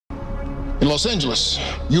In Los Angeles,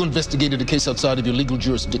 you investigated a case outside of your legal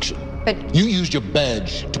jurisdiction. But you used your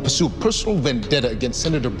badge to pursue a personal vendetta against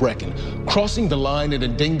Senator Bracken, crossing the line and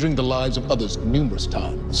endangering the lives of others numerous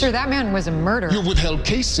times. sir, that man was a murderer. You withheld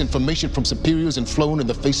case information from superiors and flown in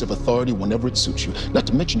the face of authority whenever it suits you. Not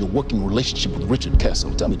to mention your working relationship with Richard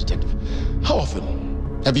Castle. Tell me, Detective, how often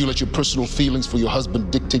have you let your personal feelings for your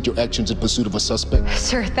husband dictate your actions in pursuit of a suspect?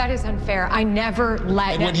 Sir, that is unfair. I never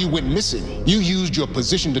let And when he went missing, you used your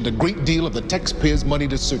position and a great deal of the taxpayers' money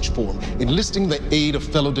to search for him, enlisting the aid of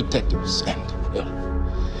fellow detectives. And,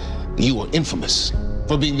 well, you are infamous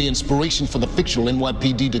for being the inspiration for the fictional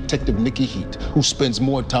NYPD detective Nikki Heat, who spends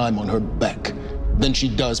more time on her back than she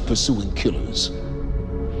does pursuing killers.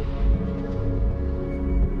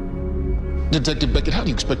 Detective Beckett, how do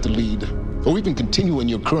you expect to lead or even continue in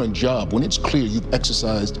your current job when it's clear you've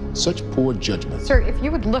exercised such poor judgment? Sir, if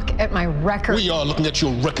you would look at my record. We are looking at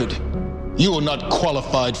your record. You are not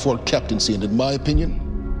qualified for a captaincy, and in my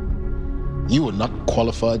opinion, you are not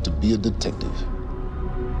qualified to be a detective.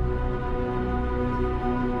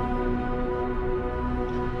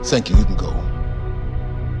 Thank you. You can go.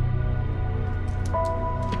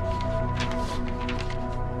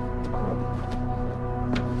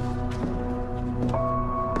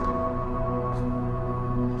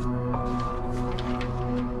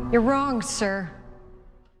 You're wrong, sir.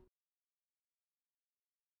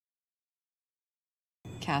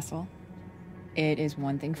 Castle, it is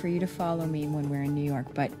one thing for you to follow me when we're in New York,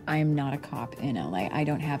 but I am not a cop in LA. I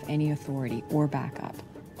don't have any authority or backup.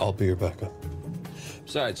 I'll be your backup.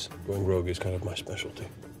 Besides, going rogue is kind of my specialty.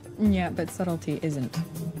 Yeah, but subtlety isn't.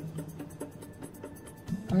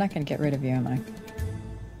 I'm not gonna get rid of you, am I?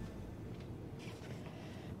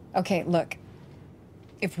 Okay, look.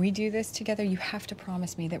 If we do this together, you have to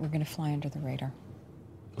promise me that we're gonna fly under the radar.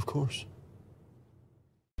 Of course.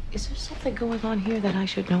 Is there something going on here that I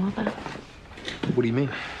should know about? What do you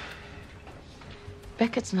mean?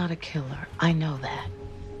 Beckett's not a killer. I know that.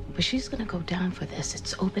 But she's gonna go down for this.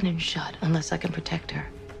 It's open and shut unless I can protect her.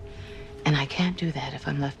 And I can't do that if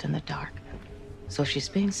I'm left in the dark. So if she's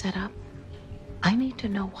being set up, I need to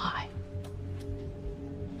know why.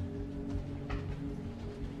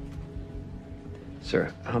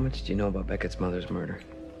 Sir, how much do you know about Beckett's mother's murder?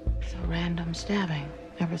 It's a random stabbing,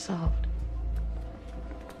 never solved.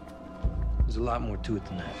 There's a lot more to it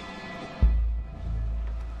than that.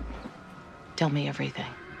 Tell me everything.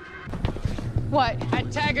 What? At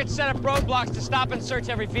Taggart set up roadblocks to stop and search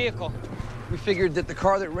every vehicle. We figured that the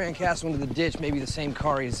car that ran Castle into the ditch may be the same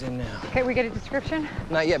car he's in now. Okay, we get a description?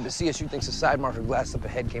 Not yet, but CSU thinks the side marker glass up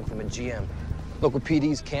ahead came from a GM. Local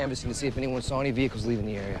PD's canvassing to see if anyone saw any vehicles leaving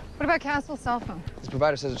the area. What about Castle's cell phone? His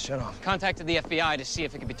provider says it's shut off. Contacted the FBI to see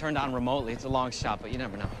if it could be turned on remotely. It's a long shot, but you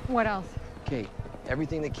never know. What else? Kate,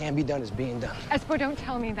 everything that can be done is being done. Espo, don't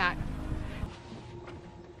tell me that.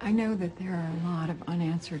 I know that there are a lot of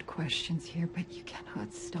unanswered questions here, but you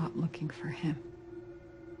cannot stop looking for him.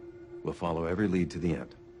 We'll follow every lead to the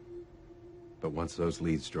end. But once those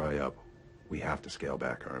leads dry up, we have to scale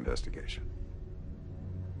back our investigation.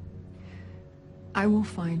 I will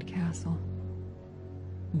find Castle,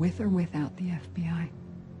 with or without the FBI.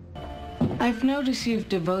 I've noticed you've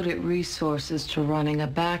devoted resources to running a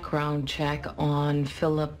background check on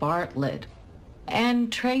Philip Bartlett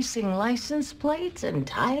and tracing license plates and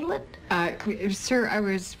title. Sir, I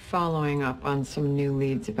was following up on some new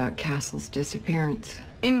leads about Castle's disappearance.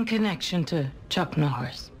 In connection to Chuck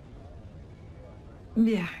Norris.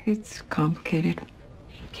 Yeah, it's complicated.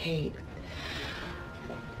 Kate,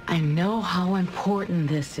 I know how important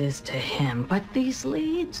this is to him, but these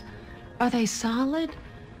leads, are they solid?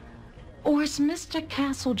 Or is Mr.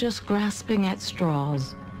 Castle just grasping at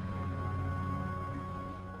straws?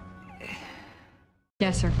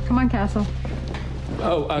 Yes, sir. Come on, Castle.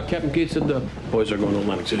 Oh, Captain Keith said the boys are going to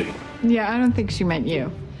Atlantic City. Yeah, I don't think she meant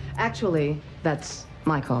you. Actually, that's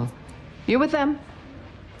my call. You with them?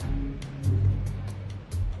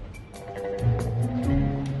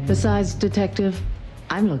 Besides, Detective,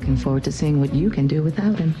 I'm looking forward to seeing what you can do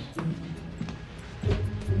without him.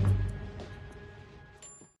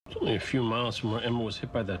 It's only a few miles from where Emma was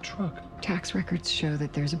hit by that truck. Tax records show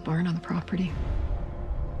that there's a barn on the property.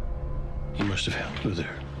 He must have helped her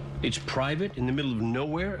there. It's private, in the middle of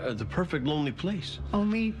nowhere, the perfect lonely place.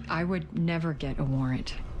 Only I would never get a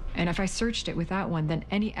warrant. And if I searched it without one, then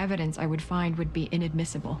any evidence I would find would be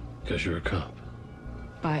inadmissible. Because you're a cop.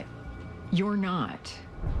 But you're not.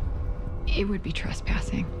 It would be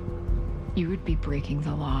trespassing. You would be breaking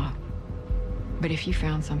the law. But if you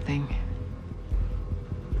found something,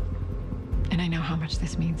 and I know how much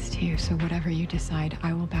this means to you, so whatever you decide,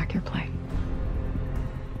 I will back your play.